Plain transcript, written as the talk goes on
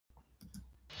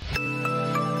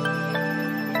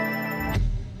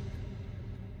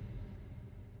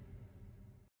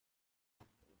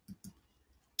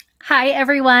Hi,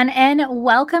 everyone, and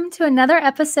welcome to another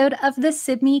episode of the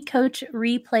Sibme Coach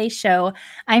Replay Show.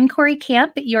 I'm Corey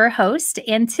Camp, your host,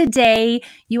 and today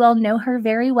you all know her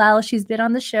very well. She's been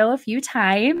on the show a few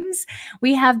times.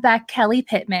 We have back Kellie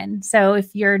Pittman. So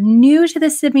if you're new to the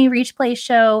Sibme Replay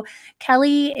Show,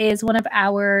 Kellie is one of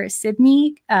our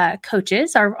Sibme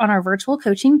coaches on our virtual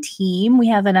coaching team. We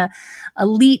have an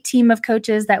elite team of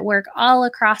coaches that work all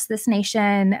across this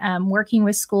nation, working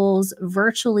with schools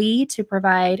virtually to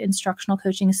provide instructional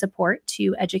coaching support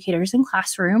to educators in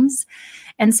classrooms.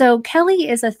 And so Kellie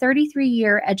is a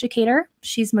 33-year educator.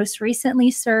 She's most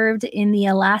recently served in the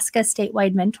Alaska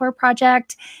Statewide Mentor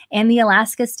Project and the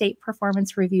Alaska State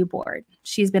Performance Review Board.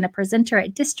 She's been a presenter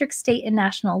at district, state, and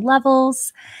national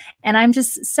levels. And I'm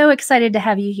just so excited to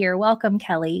have you here. Welcome,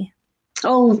 Kellie.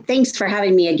 Oh, thanks for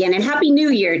having me again. And Happy New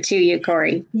Year to you,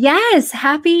 Corey. Yes,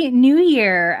 Happy New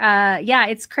Year. Yeah,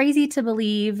 it's crazy to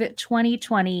believe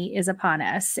 2020 is upon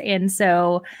us. And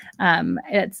so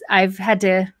I've had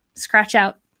to scratch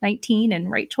out 19 and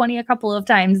write 20 a couple of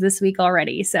times this week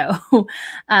already. So,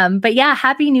 but yeah,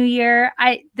 Happy New Year.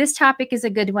 This topic is a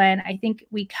good one. I think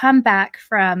we come back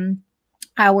from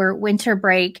our winter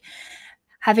break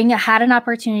having had an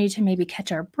opportunity to maybe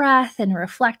catch our breath and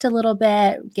reflect a little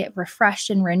bit, get refreshed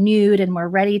and renewed, and we're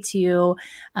ready to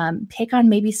take on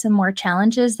maybe some more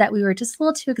challenges that we were just a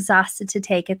little too exhausted to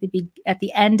take at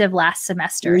the end of last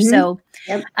semester. Mm-hmm. So,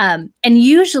 yep. And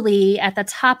usually at the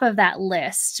top of that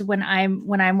list, when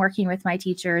I'm working with my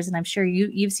teachers, and I'm sure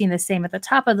you've seen the same at the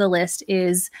top of the list,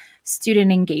 is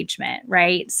student engagement,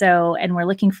 right? So, and we're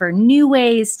looking for new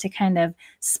ways to kind of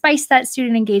spice that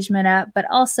student engagement up, but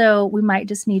also we might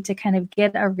just need to kind of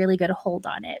get a really good hold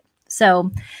on it. So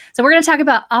we're going to talk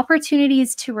about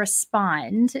opportunities to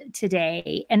respond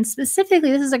today. And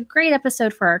specifically, this is a great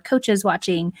episode for our coaches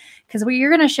watching, because you're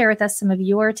going to share with us some of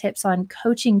your tips on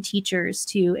coaching teachers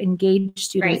to engage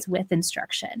students with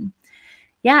instruction.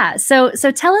 Yeah. So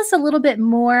tell us a little bit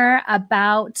more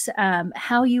about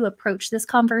how you approach this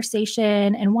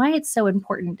conversation and why it's so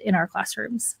important in our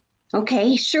classrooms.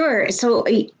 Okay, sure. So,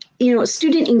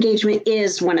 student engagement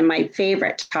is one of my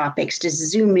favorite topics to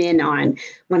zoom in on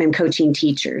when I'm coaching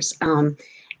teachers.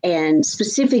 And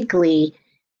specifically,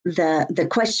 the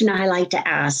question I like to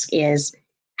ask is,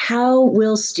 how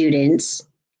will students,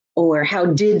 or how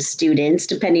did students,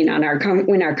 depending on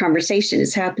when our conversation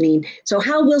is happening. So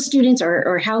how will students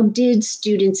or how did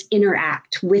students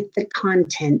interact with the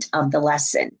content of the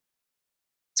lesson?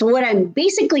 So what I'm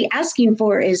basically asking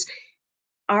for is,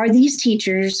 are these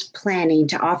teachers planning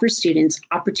to offer students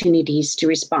opportunities to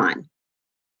respond?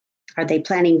 Are they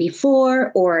planning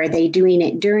before, or are they doing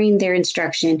it during their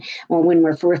instruction? Or when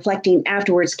we're reflecting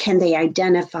afterwards, can they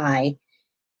identify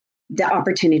the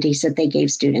opportunities that they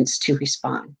gave students to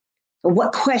respond?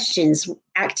 What questions,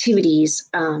 activities,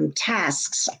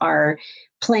 tasks are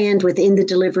planned within the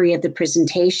delivery of the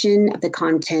presentation of the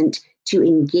content to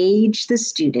engage the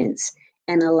students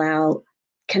and allow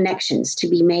connections to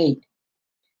be made?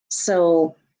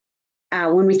 So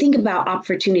when we think about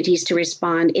opportunities to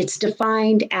respond, it's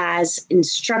defined as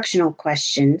instructional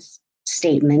questions,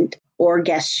 statement, or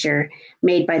gesture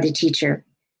made by the teacher.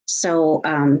 So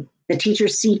the teacher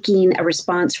seeking a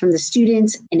response from the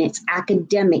students, and it's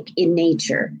academic in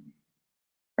nature,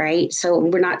 right? So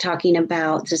we're not talking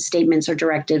about the statements or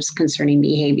directives concerning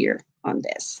behavior on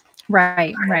this.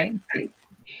 Right.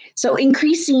 So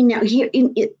increasing now here,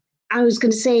 I was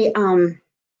going to say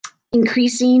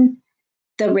increasing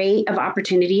the rate of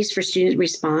opportunities for student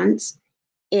response.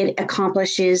 It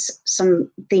accomplishes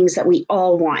some things that we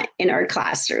all want in our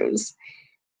classrooms.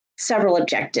 Several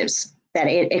objectives that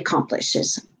it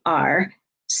accomplishes are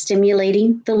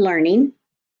stimulating the learning,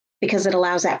 because it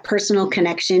allows that personal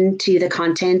connection to the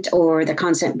content or the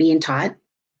concept being taught.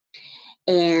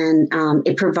 And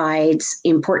it provides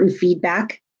important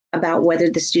feedback about whether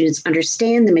the students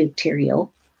understand the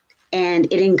material,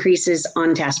 and it increases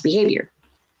on-task behavior.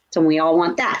 So we all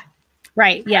want that.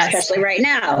 Right, yes. Especially right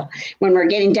now, when we're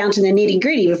getting down to the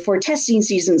nitty-gritty before testing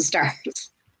season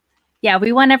starts. Yeah,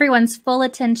 we want everyone's full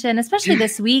attention, especially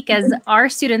this week as our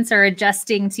students are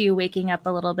adjusting to waking up a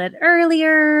little bit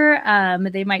earlier.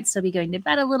 They might still be going to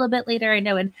bed a little bit later. I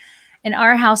know in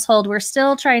our household, we're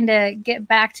still trying to get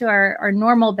back to our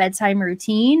normal bedtime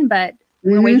routine, but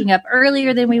we're waking up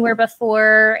earlier than we were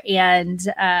before and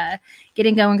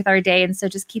getting going with our day. And so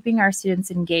just keeping our students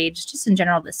engaged just in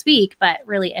general this week, but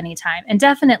really anytime. And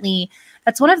definitely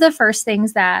that's one of the first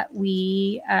things that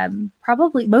we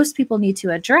probably most people need to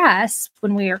address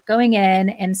when we are going in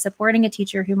and supporting a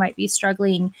teacher who might be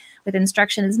struggling with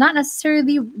instruction is not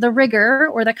necessarily the rigor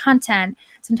or the content.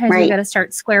 Sometimes we've got to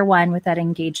start square one with that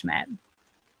engagement.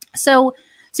 So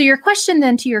So your question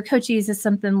then to your coachees is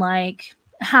something like,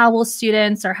 how will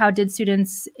students or how did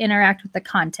students interact with the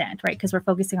content, right? Because we're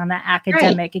focusing on that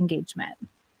academic engagement.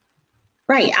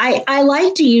 Right. I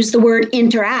like to use the word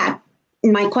interact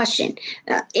in my question.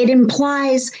 It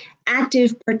implies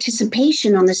active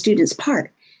participation on the student's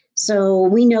part. So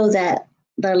we know that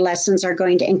the lessons are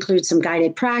going to include some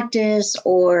guided practice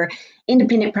or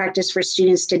independent practice for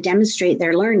students to demonstrate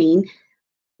their learning,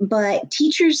 but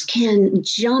teachers can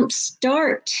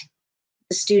jumpstart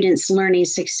the students' learning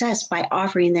success by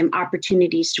offering them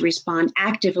opportunities to respond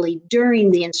actively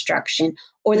during the instruction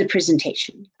or the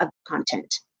presentation of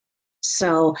content.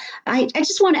 So I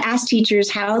just want to ask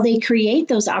teachers how they create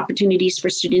those opportunities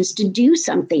for students to do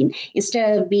something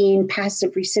instead of being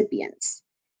passive recipients.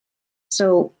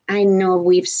 So I know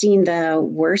we've seen the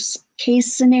worst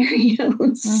case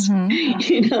scenarios,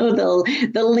 you know,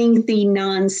 the lengthy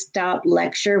nonstop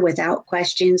lecture without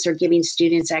questions or giving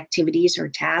students activities or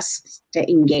tasks to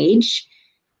engage.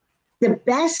 The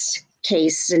best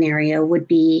case scenario would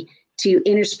be to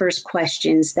intersperse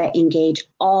questions that engage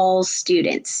all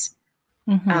students.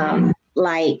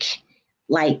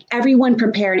 Like everyone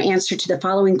prepare an answer to the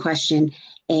following question,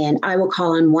 and I will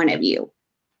call on one of you.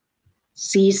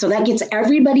 See, so that gets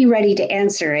everybody ready to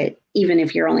answer it, even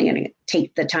if you're only going to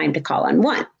take the time to call on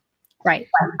one. Right.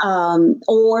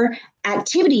 Or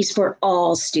activities for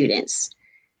all students.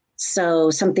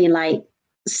 So something like,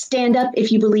 stand up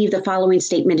if you believe the following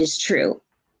statement is true.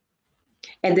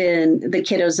 And then the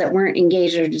kiddos that weren't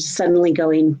engaged are just suddenly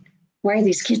going, why are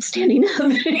these kids standing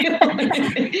up?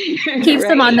 Keeps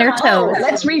them on their toes. Oh,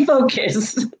 let's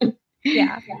refocus.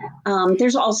 Yeah.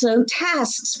 There's also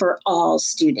tasks for all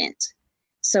students.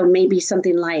 So maybe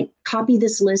something like, copy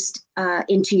this list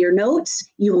into your notes.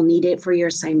 You will need it for your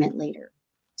assignment later.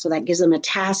 So that gives them a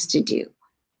task to do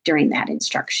during that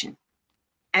instruction.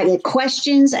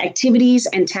 Questions, activities,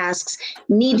 and tasks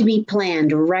need to be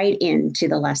planned right into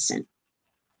the lesson.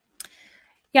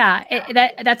 Yeah,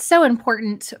 that's so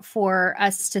important for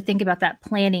us to think about that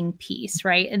planning piece,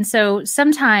 right? And so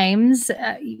sometimes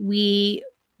we're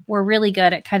really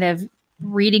good at kind of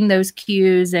reading those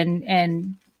cues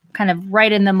and kind of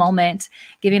right in the moment,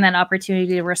 giving that opportunity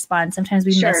to respond. Sometimes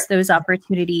we miss those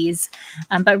opportunities,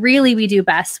 but really we do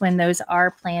best when those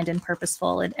are planned and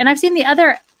purposeful. And I've seen the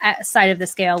other side of the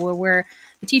scale where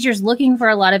the teacher's looking for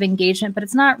a lot of engagement, but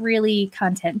it's not really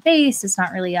content-based, it's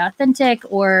not really authentic,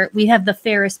 or we have the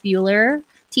Ferris Bueller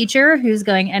teacher who's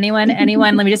going, anyone,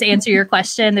 let me just answer your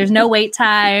question. There's no wait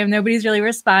time, nobody's really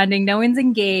responding, no one's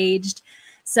engaged.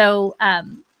 So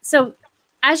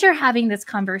as you're having this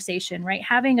conversation, right,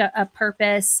 having a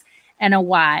purpose and a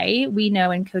why, we know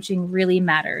in coaching really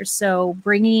matters. So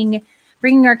bringing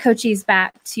our coachees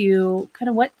back to kind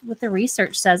of what the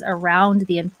research says around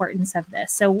the importance of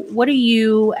this. So what do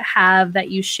you have that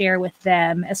you share with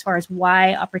them as far as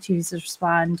why opportunities to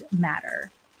respond matter?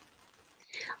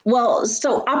 Well,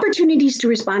 so opportunities to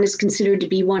respond is considered to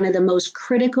be one of the most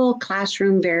critical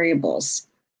classroom variables,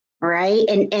 right?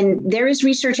 And there is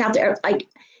research out there, like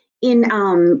in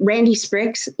Randy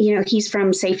Spriggs, you know, he's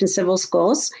from Safe and Civil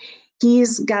Schools.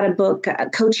 He's got a book,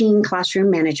 Coaching Classroom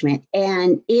Management,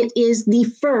 and it is the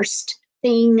first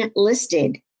thing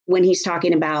listed when he's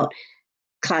talking about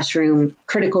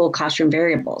critical classroom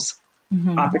variables,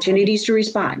 opportunities to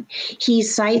respond. He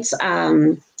cites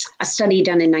a study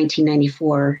done in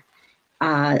 1994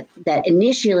 that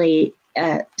initially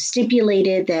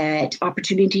stipulated that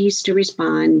opportunities to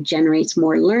respond generates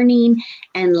more learning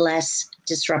and less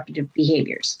disruptive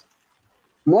behaviors.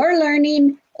 More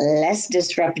learning, less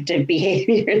disruptive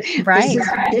behavior. Right.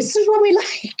 This is what we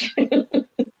like.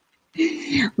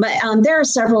 But there are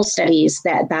several studies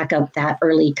that back up that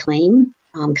early claim,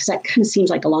 because that kind of seems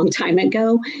like a long time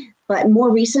ago. But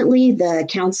more recently, the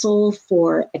Council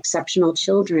for Exceptional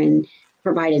Children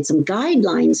provided some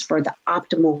guidelines for the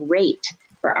optimal rate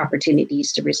for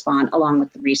opportunities to respond along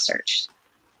with the research.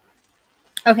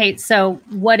 Okay, so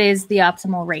what is the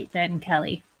optimal rate then,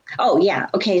 Kelly? Oh, yeah.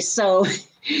 Okay, so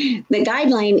the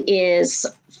guideline is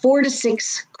 4 to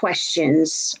 6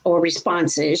 questions or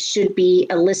responses should be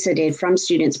elicited from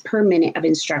students per minute of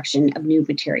instruction of new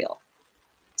material.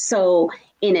 So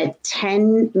in a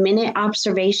 10-minute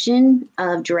observation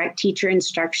of direct teacher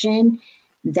instruction,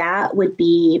 that would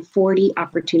be 40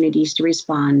 opportunities to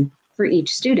respond for each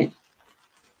student.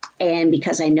 And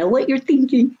because I know what you're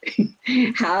thinking,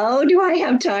 how do I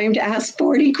have time to ask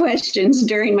 40 questions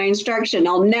during my instruction?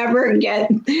 I'll never get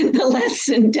the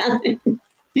lesson done.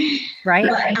 Right.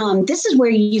 But this is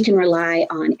where you can rely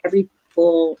on every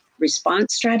full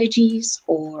response strategies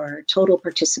or total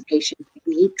participation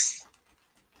techniques.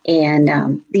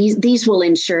 And these will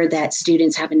ensure that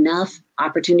students have enough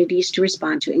opportunities to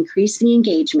respond to increase the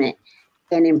engagement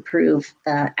and improve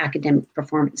the academic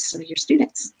performance of your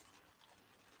students.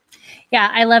 Yeah,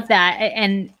 I love that.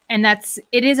 And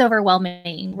it is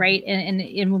overwhelming, right? And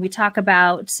when we talk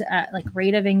about like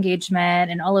rate of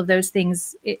engagement and all of those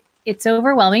things, it's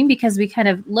overwhelming because we kind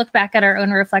of look back at our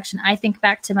own reflection. I think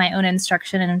back to my own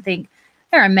instruction and think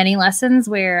there are many lessons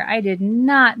where I did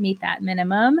not meet that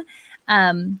minimum.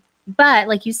 But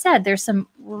like you said, there's some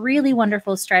really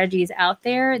wonderful strategies out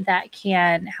there that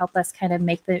can help us kind of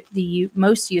make the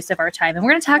most use of our time. And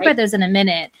we're going to talk about those in a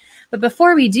minute. But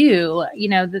before we do,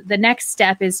 the next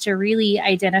step is to really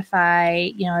identify,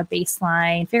 a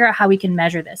baseline, figure out how we can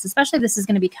measure this, especially if this is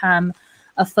going to become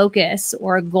a focus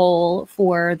or a goal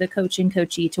for the coach and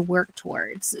coachee to work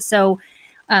towards. So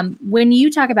when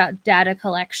you talk about data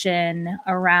collection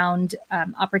around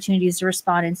opportunities to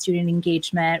respond in student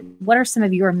engagement, what are some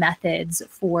of your methods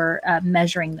for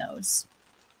measuring those?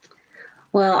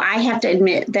 Well, I have to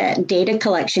admit that data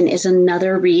collection is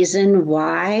another reason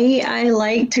why I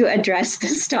like to address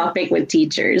this topic with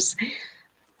teachers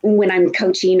when I'm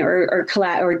coaching or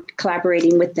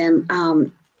collaborating with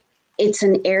them. It's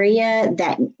an area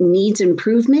that needs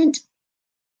improvement.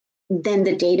 Then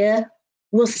the data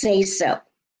will say so,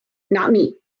 not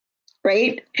me,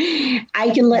 right?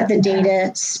 I can let the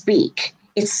data speak.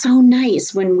 It's so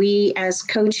nice when we as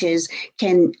coaches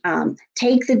can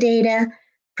take the data,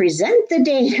 present the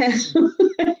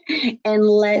data, and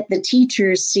let the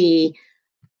teachers see,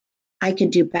 I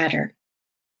could do better,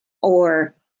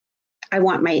 or I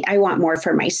want more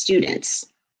for my students,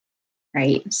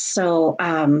 right? So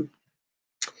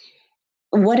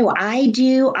what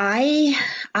do? I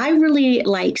really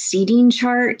like seating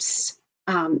charts,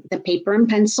 the paper and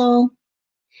pencil,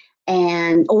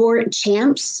 or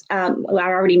Champs. I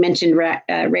already mentioned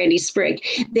Randy Sprigg.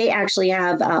 They actually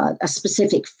have a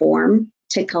specific form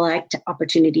to collect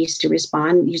opportunities to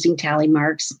respond using tally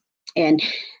marks. And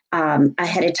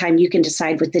ahead of time, you can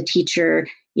decide with the teacher,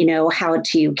 how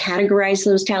to categorize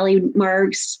those tally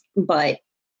marks. But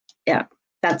yeah,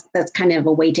 that's kind of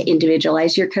a way to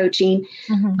individualize your coaching.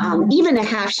 Mm-hmm. Even a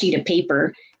half sheet of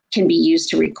paper can be used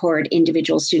to record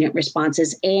individual student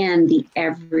responses and the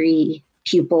every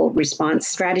pupil response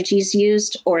strategies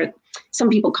used, or some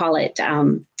people call it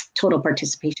total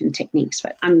participation techniques,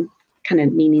 but I'm kind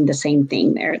of meaning the same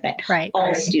thing there, that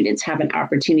all students have an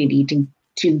opportunity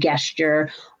to gesture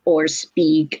or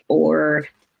speak or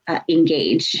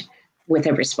engage with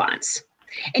a response.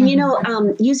 And,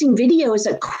 using video is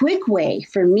a quick way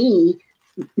for me,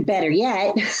 better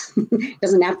yet,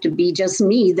 doesn't have to be just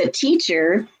me, the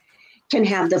teacher can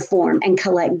have the form and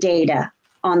collect data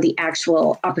on the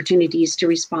actual opportunities to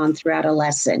respond throughout a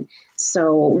lesson.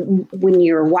 So when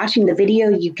you're watching the video,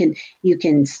 you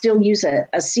can still use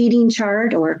a seating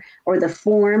chart or the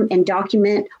form and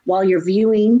document while you're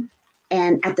viewing.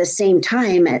 And at the same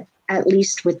time, at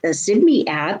least with the Sibme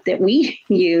app that we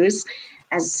use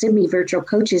as Sibme virtual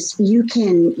coaches, you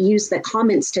can use the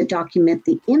comments to document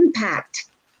the impact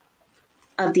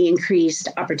of the increased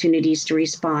opportunities to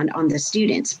respond on the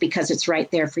students, because it's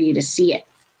right there for you to see it.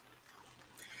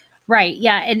 Right.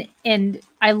 Yeah. And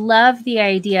I love the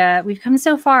idea. We've come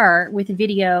so far with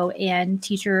video and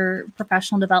teacher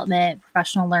professional development,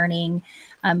 professional learning.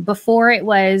 Before, it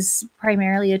was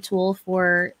primarily a tool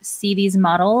for see these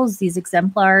models, these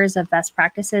exemplars of best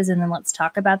practices, and then let's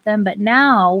talk about them. But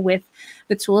now with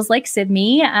tools like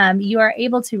Sibme, you are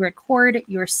able to record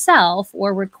yourself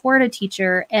or record a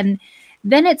teacher, and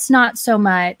then it's not so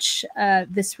much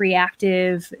this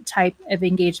reactive type of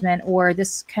engagement or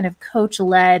this kind of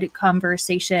coach-led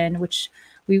conversation, which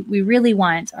we really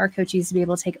want our coaches to be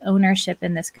able to take ownership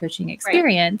in this coaching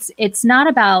experience. Right. It's not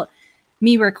about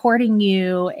me recording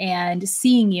you and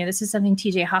seeing you. This is something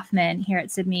TJ Hoffman here at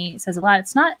Sibme says a lot.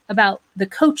 It's not about the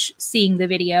coach seeing the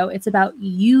video. It's about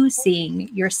you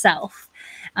seeing yourself.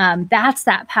 That's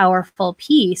that powerful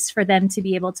piece for them to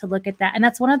be able to look at that. And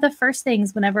that's one of the first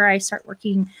things whenever I start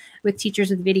working with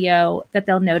teachers with video that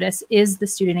they'll notice is the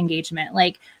student engagement.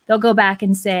 Like they'll go back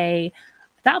and say,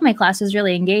 I thought my class was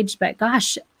really engaged, but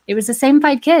gosh, it was the same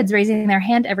 5 kids raising their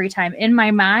hand every time. In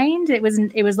my mind, it was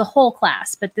the whole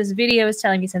class, but this video is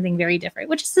telling me something very different,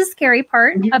 which is the scary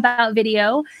part about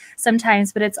video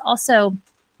sometimes, but it's also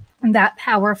that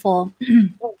powerful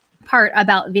part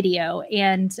about video.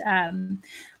 And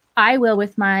I will,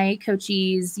 with my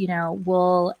coachees,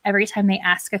 will every time they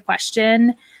ask a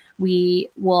question, we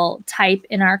will type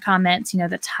in our comments,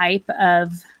 the type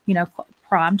of,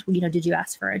 prompt. Did you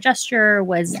ask for a gesture?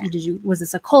 Was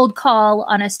this a cold call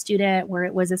on a student?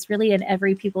 Was this really an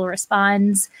every pupil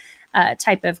responds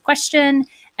type of question?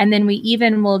 And then we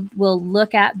even will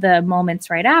look at the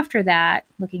moments right after that,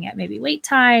 looking at maybe wait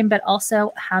time, but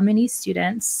also how many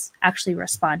students actually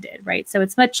responded, right? So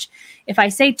it's much, if I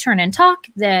say turn and talk,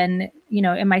 then, you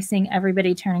know, am I seeing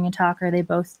everybody turning and talk? Are they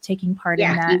both taking part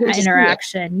in that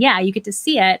interaction? Yeah, you get to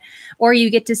see it. Or you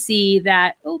get to see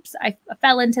that, oops, I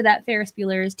fell into that Ferris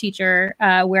Bueller's teacher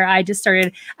where I just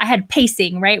started, I had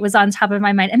pacing, right? Was on top of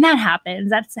my mind. And that happens.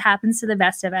 That happens to the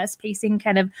best of us. Pacing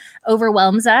kind of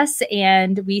overwhelms us,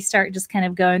 and we start just kind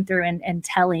of going through and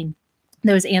telling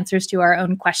those answers to our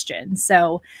own questions.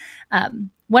 So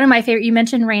one of my favorite, you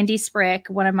mentioned Randy Sprick,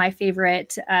 one of my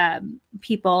favorite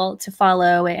people to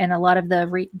follow, and a lot of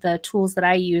the tools that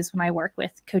I use when I work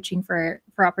with coaching for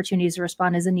opportunities to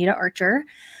respond is Anita Archer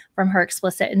from her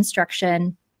Explicit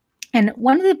Instruction. And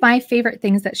one of my favorite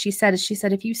things that she said is, she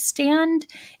said, if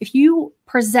you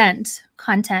present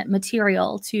content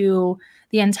material to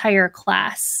the entire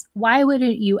class, why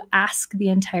wouldn't you ask the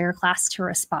entire class to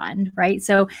respond, right?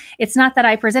 So it's not that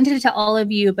I presented it to all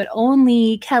of you, but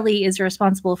only Kellie is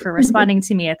responsible for responding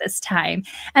to me at this time.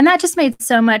 And that just made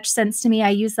so much sense to me. I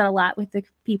use that a lot with the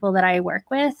people that I work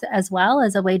with, as well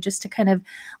as a way just to kind of,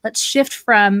 let's shift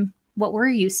from what we're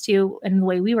used to and the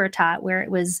way we were taught, where it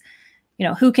was, you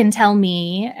know, who can tell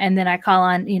me? And then I call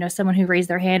on, you know, someone who raised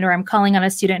their hand, or I'm calling on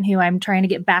a student who I'm trying to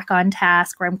get back on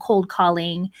task, or I'm cold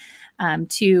calling,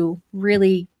 to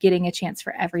really getting a chance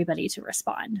for everybody to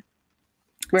respond.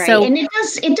 Right. So, and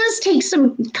it does take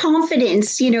some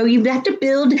confidence. You know, you have to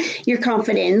build your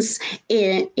confidence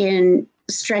in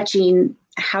stretching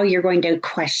how you're going to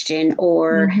question,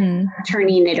 or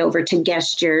turning it over to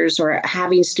gestures, or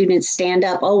having students stand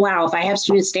up. Oh, wow. If I have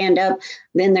students stand up,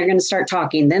 then they're going to start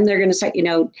talking. Then they're going to start, you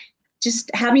know, just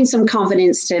having some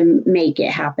confidence to make it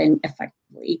happen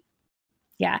effectively.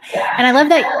 Yeah. And I love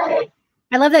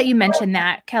that you mentioned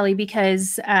that, Kellie,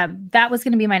 because that was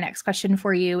going to be my next question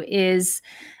for you is,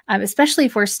 especially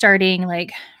if we're starting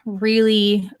like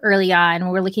really early on,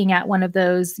 we're looking at one of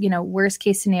those, you know, worst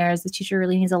case scenarios, the teacher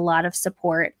really needs a lot of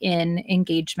support in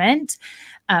engagement.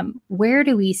 Where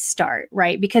do we start,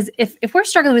 right? Because if we're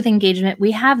struggling with engagement,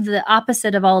 we have the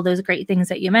opposite of all of those great things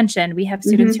that you mentioned. We have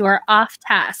students who are off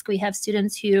task. We have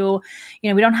students who, you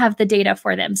know, we don't have the data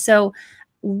for them. So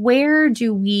where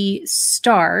do we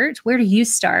start? Where do you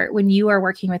start when you are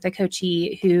working with a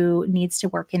coachee who needs to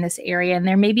work in this area, and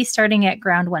they're maybe starting at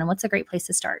ground one? What's a great place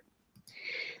to start?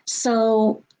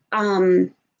 So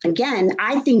again,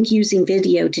 I think using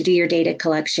video to do your data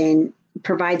collection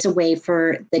provides a way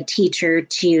for the teacher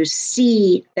to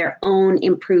see their own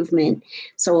improvement.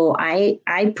 So I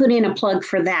put in a plug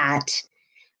for that,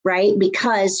 right?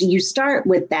 Because you start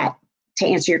with that, to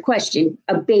answer your question,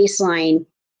 a baseline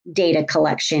data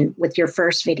collection with your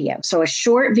first video. So a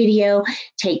short video,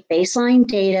 take baseline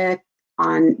data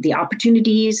on the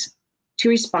opportunities to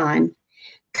respond,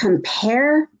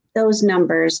 compare those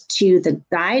numbers to the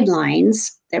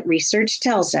guidelines that research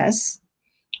tells us,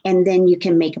 and then you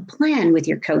can make a plan with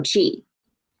your coachee.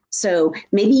 So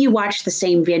maybe you watch the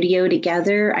same video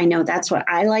together. I know that's what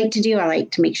I like to do. I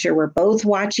like to make sure we're both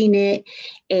watching it,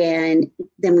 and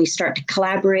then we start to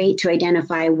collaborate to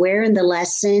identify where in the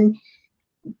lesson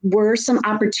were some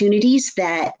opportunities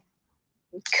that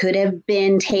could have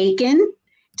been taken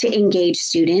to engage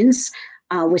students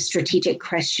with strategic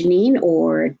questioning,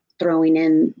 or throwing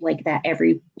in like that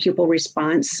every pupil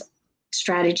response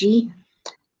strategy.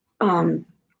 Then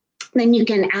you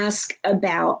can ask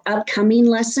about upcoming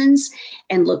lessons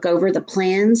and look over the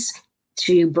plans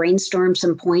to brainstorm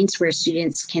some points where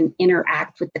students can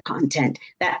interact with the content.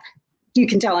 That you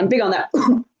can tell I'm big on that,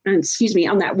 excuse me,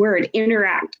 on that word,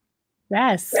 interact.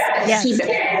 Yes.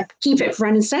 Keep it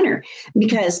front and center,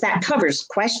 because that covers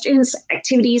questions,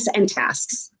 activities, and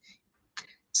tasks.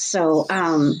 So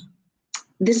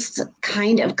this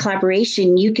kind of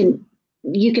collaboration, you can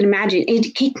imagine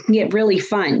it can get really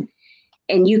fun,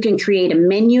 and you can create a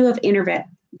menu of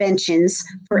interventions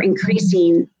for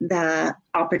increasing the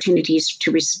opportunities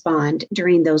to respond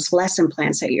during those lesson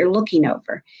plans that you're looking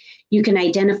over. You can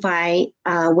identify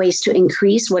ways to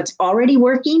increase what's already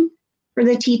working for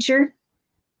the teacher,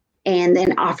 and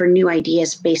then offer new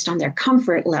ideas based on their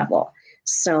comfort level.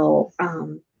 So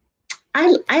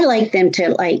I like them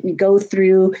to like go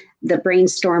through the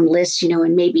brainstorm list, you know,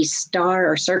 and maybe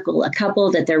star or circle a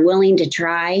couple that they're willing to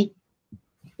try,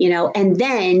 you know, and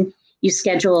then you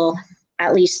schedule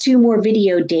at least 2 more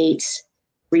video dates,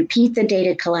 repeat the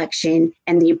data collection,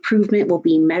 and the improvement will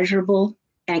be measurable.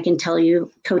 And I can tell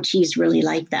you, coachees really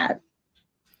like that.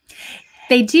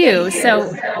 They do.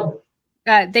 So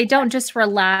they don't just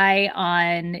rely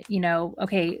on, you know,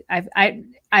 okay,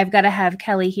 I've got to have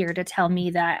Kellie here to tell me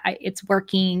that it's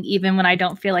working, even when I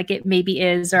don't feel like it maybe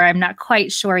is, or I'm not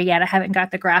quite sure yet. I haven't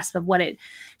got the grasp of what it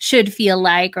should feel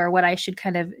like or what I should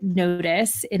kind of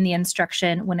notice in the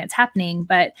instruction when it's happening.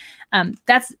 But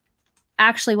that's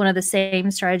actually one of the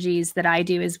same strategies that I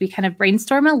do is we kind of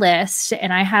brainstorm a list,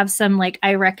 and I have some, like,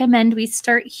 I recommend we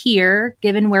start here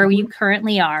given where you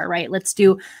currently are, right? Let's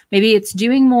do, maybe it's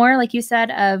doing more, like you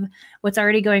said, of what's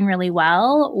already going really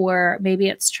well, or maybe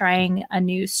it's trying a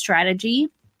new strategy.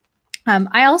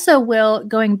 I also will,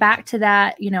 going back to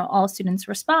that, all students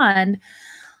respond,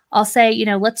 I'll say,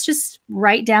 let's just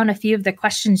write down a few of the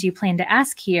questions you plan to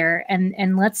ask here,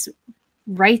 and let's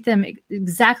write them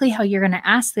exactly how you're going to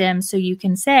ask them, so you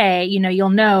can say,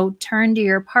 you'll turn to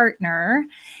your partner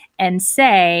and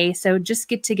say, so just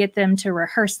get them to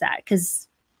rehearse that. Because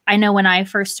I know when I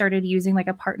first started using like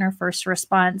a partner first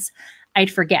response,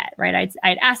 I'd forget, right?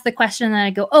 I'd ask the question and then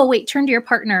I'd go, oh, wait, turn to your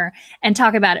partner and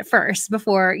talk about it first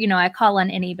before, I call on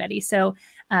anybody. So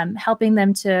helping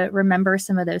them to remember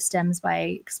some of those stems by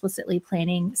explicitly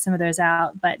planning some of those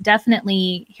out. But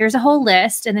definitely, here's a whole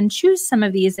list, and then choose some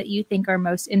of these that you think are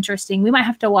most interesting. We might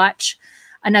have to watch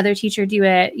another teacher do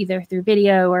it, either through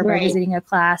video or by visiting a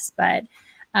class. But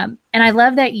and I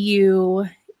love that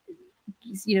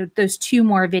those 2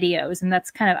 more videos. And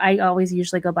that's kind of, I always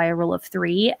usually go by a rule of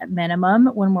 3 at minimum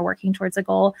when we're working towards a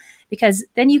goal, because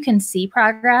then you can see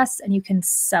progress and you can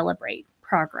celebrate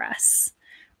progress.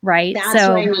 Right. That's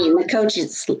what I mean. The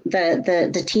coaches,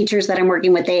 the teachers that I'm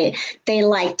working with, they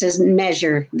like to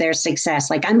measure their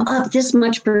success. Like, I'm up this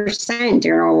much %,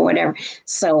 or whatever.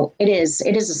 So it is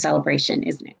a celebration,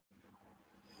 isn't it?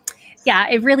 Yeah,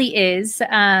 it really is.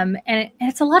 And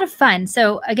it's a lot of fun.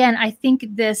 So again, I think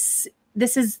this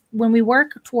is when we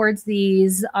work towards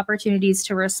these opportunities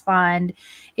to respond,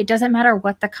 it doesn't matter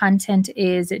what the content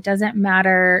is. It doesn't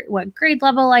matter what grade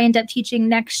level I end up teaching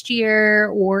next year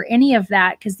or any of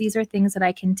that, because these are things that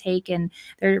I can take, and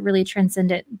they're really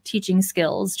transcendent teaching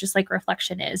skills, just like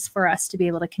reflection is, for us to be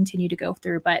able to continue to go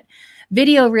through. But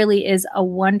video really is a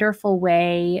wonderful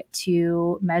way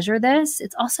to measure this.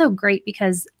 It's also great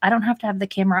because I don't have to have the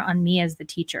camera on me as the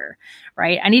teacher,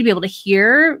 right? I need to be able to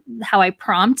hear how I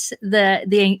prompt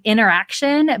the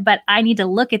interaction, but I need to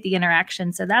look at the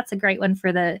interaction. So that's a great one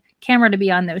for the camera to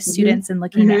be on those students and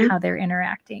looking at how they're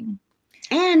interacting.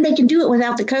 And they can do it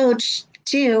without the coach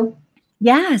too.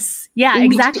 Yes. Yeah,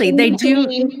 exactly. They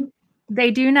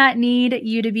do not need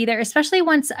you to be there, especially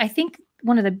once, I think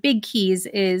one of the big keys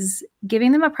is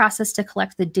giving them a process to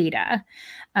collect the data.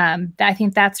 I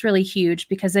think that's really huge,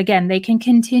 because again, they can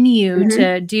continue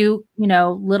to do,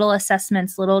 little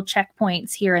assessments, little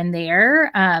checkpoints here and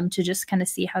there, to just kind of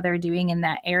see how they're doing in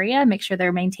that area, make sure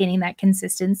they're maintaining that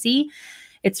consistency.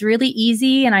 It's really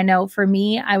easy. And I know for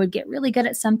me, I would get really good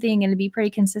at something and be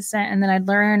pretty consistent. And then I'd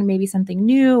learn maybe something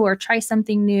new or try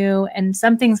something new, and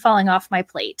something's falling off my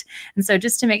plate. And so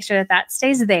just to make sure that that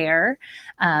stays there,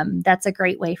 that's a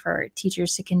great way for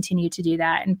teachers to continue to do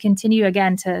that and continue,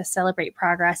 again, to celebrate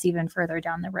progress even further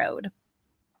down the road.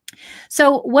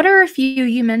 So what are a few,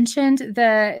 you mentioned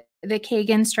the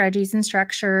Kagan strategies and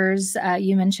structures.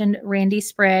 You mentioned Randy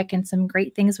Sprick and some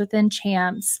great things within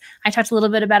CHAMPS. I talked a little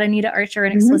bit about Anita Archer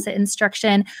and explicit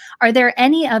instruction. Are there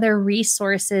any other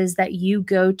resources that you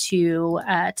go to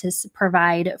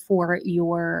provide for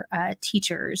your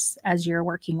teachers as you're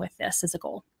working with this as a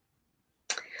goal?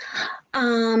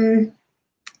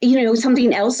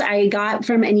 Something else I got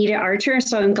from Anita Archer,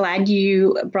 so I'm glad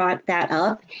you brought that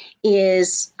up,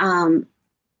 is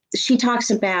she talks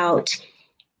about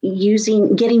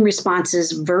getting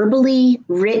responses verbally,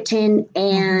 written,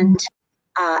 and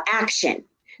action.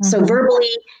 So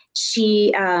verbally,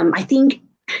 she, I think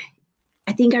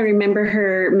I remember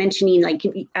her mentioning, like,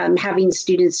 having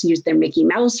students use their Mickey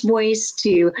Mouse voice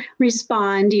to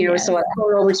respond, so a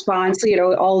choral response,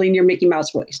 all in your Mickey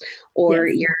Mouse voice, or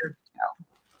your,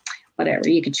 whatever,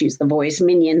 you could choose the voice,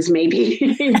 Minions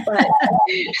maybe, but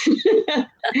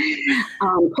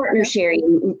partner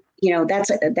sharing,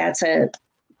 that's a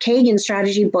Kagan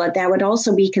strategy, but that would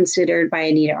also be considered by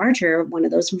Anita Archer one of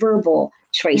those verbal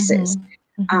choices.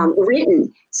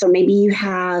 Written, so maybe you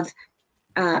have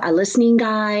a listening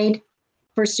guide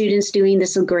for students doing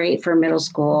this. Is great for middle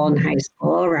school and high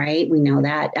school, right? We know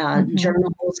that.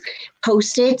 Journals,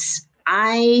 Post-its.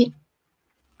 I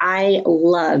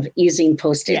love using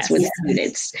Post-its with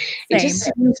students. It just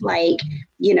seems like,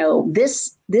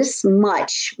 this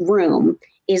much room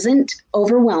isn't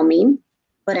overwhelming,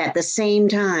 but at the same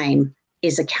time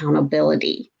is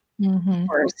accountability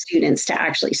for students to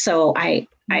actually. So I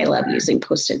love using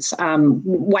Post-its.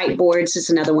 Whiteboards is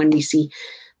another one we see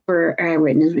for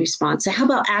written response. So how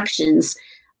about actions?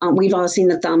 We've all seen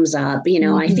the thumbs up,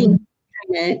 I think,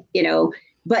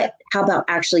 but how about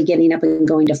actually getting up and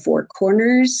going to 4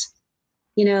 corners?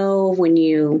 When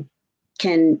you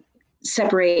can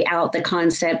separate out the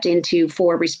concept into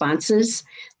 4 responses,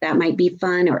 that might be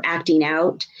fun. Or acting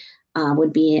out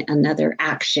would be another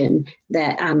action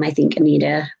that I think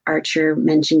Anita Archer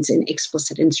mentions in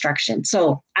explicit instruction.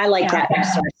 So I like that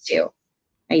resource too.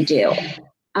 I do.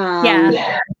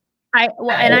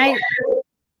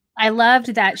 I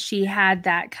loved that she had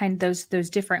that those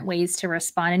different ways to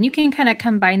respond, and you can kind of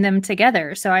combine them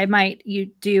together. So and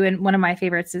one of my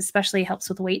favorites, especially helps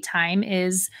with wait time,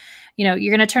 is, you're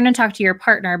going to turn and talk to your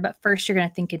partner, but first you're going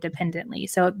to think independently.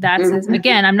 So that's,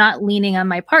 again, I'm not leaning on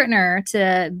my partner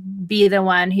to be the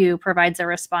one who provides a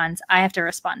response. I have to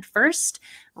respond first,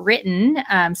 written.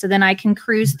 So then I can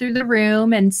cruise through the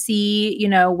room and see,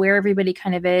 where everybody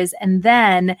kind of is. And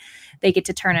then they get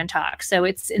to turn and talk. So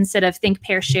it's, instead of think,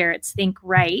 pair, share, it's think,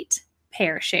 write,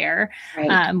 pair, share,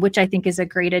 which I think is a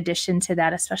great addition to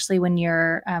that, especially when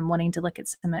you're wanting to look at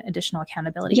some additional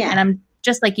accountability. Yeah. And I'm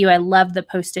just like you, I love the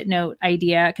Post-it note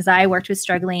idea, because I worked with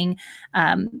struggling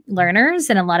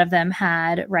learners, and a lot of them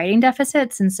had writing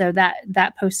deficits. And so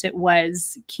that Post-it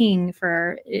was king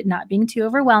for it not being too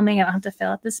overwhelming. I don't have to fill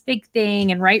out this big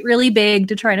thing and write really big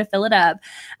to try to fill it up.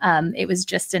 It was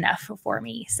just enough for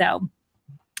me. So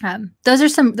those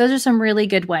are some really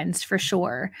good ones for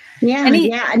sure. Yeah.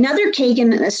 Another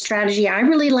Kagan strategy I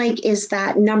really like is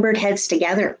that numbered heads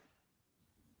together,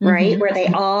 right? Where they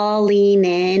all lean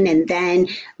in, and then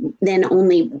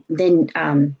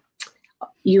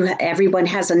everyone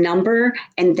has a number,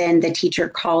 and then the teacher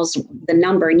calls the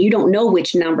number, and you don't know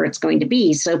which number it's going to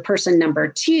be. So person number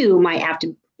 2 might have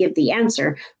to give the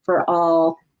answer for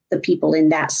all the people in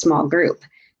that small group.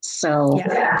 So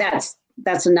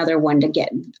that's another one to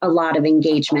get a lot of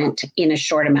engagement in a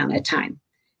short amount of time.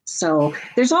 So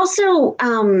there's also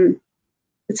some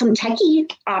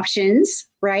techie options,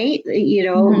 right?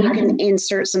 You can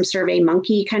insert some Survey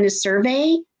Monkey kind of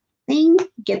survey thing,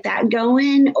 get that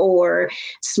going, or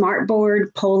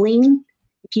smartboard polling.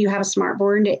 If you have a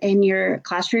smartboard in your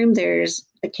classroom, there's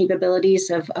the capabilities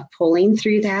of polling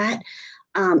through that,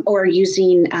 or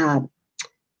using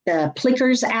the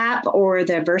Plickers app or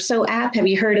the Verso app. Have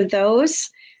you heard of those?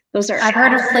 I've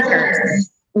heard of Plickers.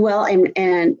 Well,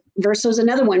 and Verso is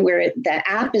another one where the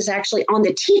app is actually on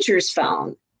the teacher's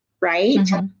phone, right?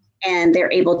 And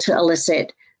they're able to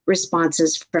elicit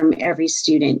responses from every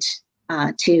student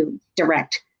to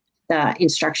direct the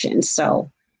instructions. So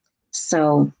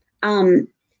you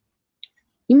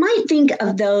might think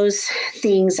of those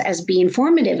things as being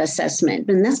formative assessment,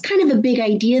 and that's kind of a big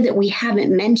idea that we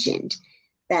haven't mentioned.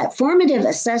 That formative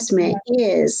assessment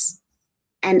is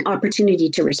an opportunity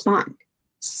to respond.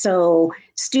 So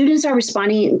students are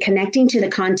responding and connecting to the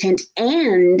content,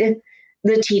 and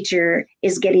the teacher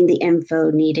is getting the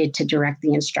info needed to direct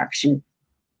the instruction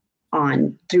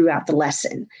on throughout the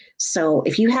lesson. So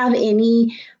if you have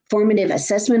any formative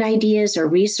assessment ideas or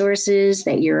resources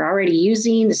that you're already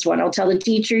using, this is what I'll tell the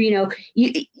teacher,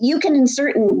 you can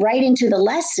insert right into the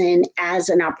lesson as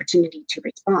an opportunity to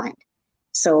respond.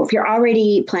 So if you're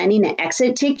already planning an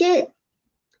exit ticket,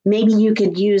 maybe you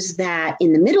could use that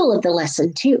in the middle of the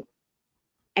lesson too,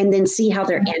 and then see how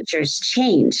their answers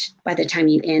change by the time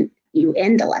you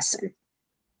end the lesson,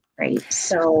 right?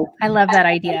 So I love that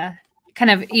idea.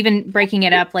 Kind of even breaking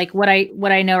it up, like what I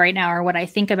know right now, or what I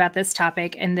think about this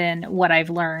topic, and then what I've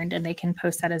learned, and they can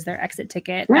post that as their exit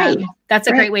ticket. Right. That's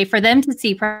a great way for them to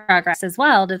see progress as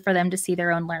well, for them to see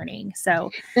their own learning.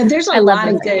 So there's a lot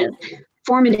of good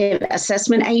formative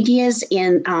assessment ideas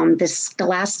in the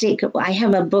Scholastic. I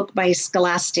have a book by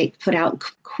Scholastic put out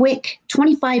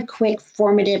 25 quick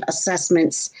formative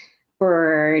assessments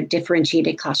for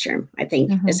differentiated classroom, I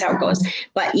think is how it goes.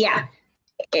 But yeah,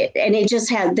 it just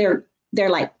had, they're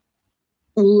like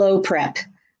low prep,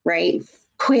 right?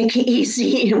 Quick,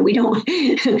 easy. We don't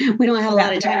have a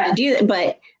lot of time to do it,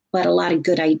 but a lot of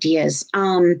good ideas.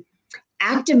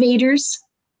 Activators.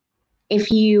 If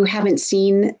you haven't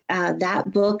seen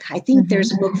that book, I think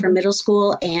there's a book for middle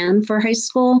school and for high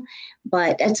school,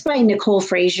 but it's by Nicole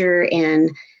Frazier and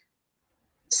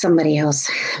somebody else.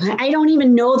 I don't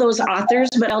even know those authors,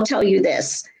 but I'll tell you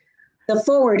this. The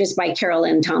foreword is by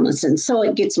Carolyn Tomlinson, so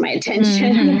it gets my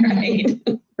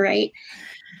attention, right?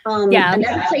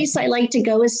 Another place I like to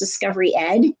go is Discovery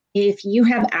Ed. If you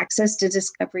have access to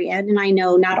Discovery Ed, and I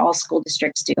know not all school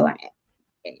districts do,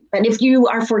 but if you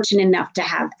are fortunate enough to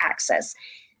have access,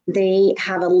 they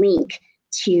have a link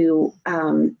to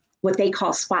what they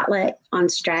call Spotlight on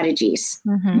Strategies.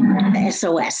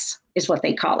 SOS is what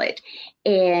they call it.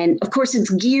 And of course, it's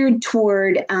geared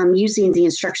toward using the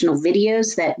instructional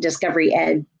videos that Discovery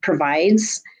Ed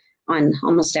provides on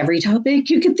almost every topic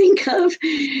you could think of.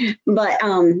 But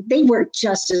they work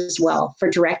just as well for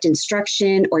direct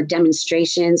instruction or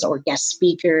demonstrations or guest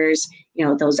speakers,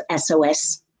 those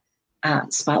SOS,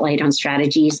 Spotlight on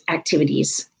Strategies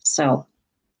activities. So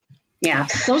yeah,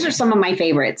 those are some of my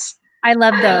favorites. I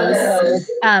love those.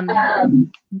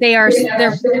 They're,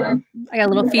 I got a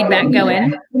little feedback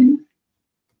going.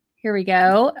 Here we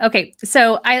go. Okay.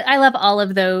 So I love all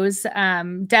of those.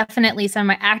 Definitely some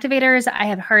of my activators I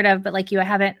have heard of, but like you, I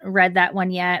haven't read that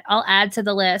one yet. I'll add to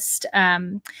the list.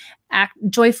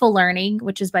 Joyful Learning,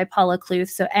 which is by Paula Kluth.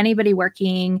 So anybody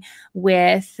working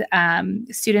with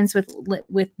students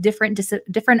with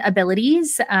different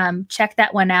abilities, check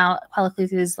that one out. Paula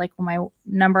Kluth is like my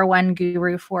 #1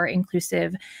 guru for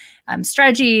inclusive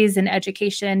strategies and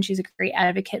education. She's a great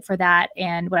advocate for that.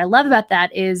 And what I love about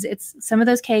that is it's some of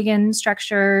those Kagan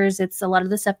structures. It's a lot of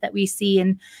the stuff that we see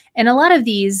in a lot of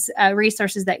these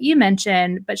resources that you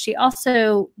mentioned, but she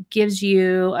also gives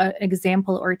you an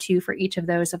example or two for each of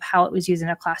those of how it was used in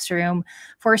a classroom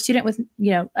for a student with,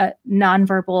 a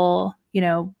nonverbal,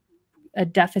 a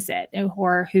deficit,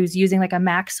 or who's using like a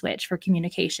MAC switch for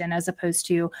communication as opposed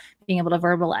to being able to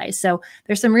verbalize. So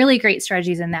there's some really great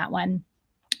strategies in that one.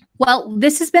 Well,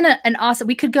 this has been an awesome,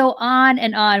 we could go on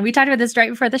and on. We talked about this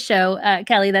right before the show,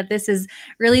 Kellie, that this is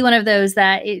really one of those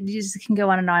that it just can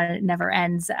go on and it never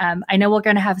ends. I know we're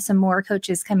going to have some more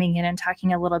coaches coming in and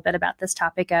talking a little bit about this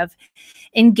topic of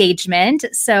engagement.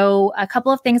 So a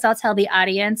couple of things I'll tell the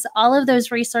audience, all of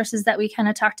those resources that we kind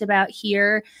of talked about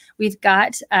here, we've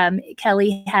got,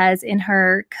 Kellie has in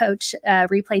her coach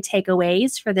replay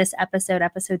takeaways for this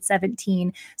episode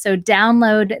 17. So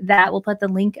download that. We'll put the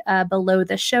link below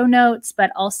the show notes,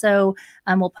 but also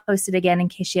we'll post it again in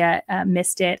case you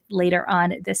missed it later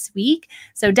on this week.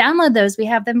 So download those. We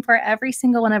have them for every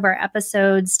single one of our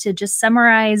episodes to just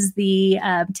summarize the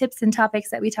tips and topics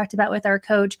that we talked about with our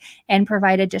coach and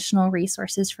provide additional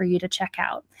resources for you to check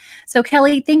out. So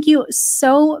Kellie, thank you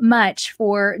so much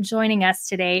for joining us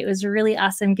today. It was really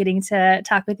awesome getting to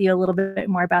talk with you a little bit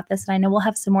more about this. And I know we'll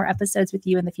have some more episodes with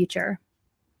you in the future.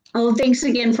 Oh, thanks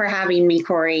again for having me,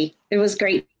 Corey. It was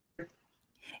great.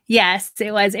 Yes,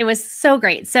 it was. It was so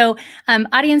great. So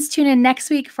audience, tune in next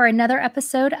week for another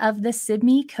episode of the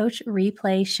Sibme Coach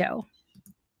Replay Show.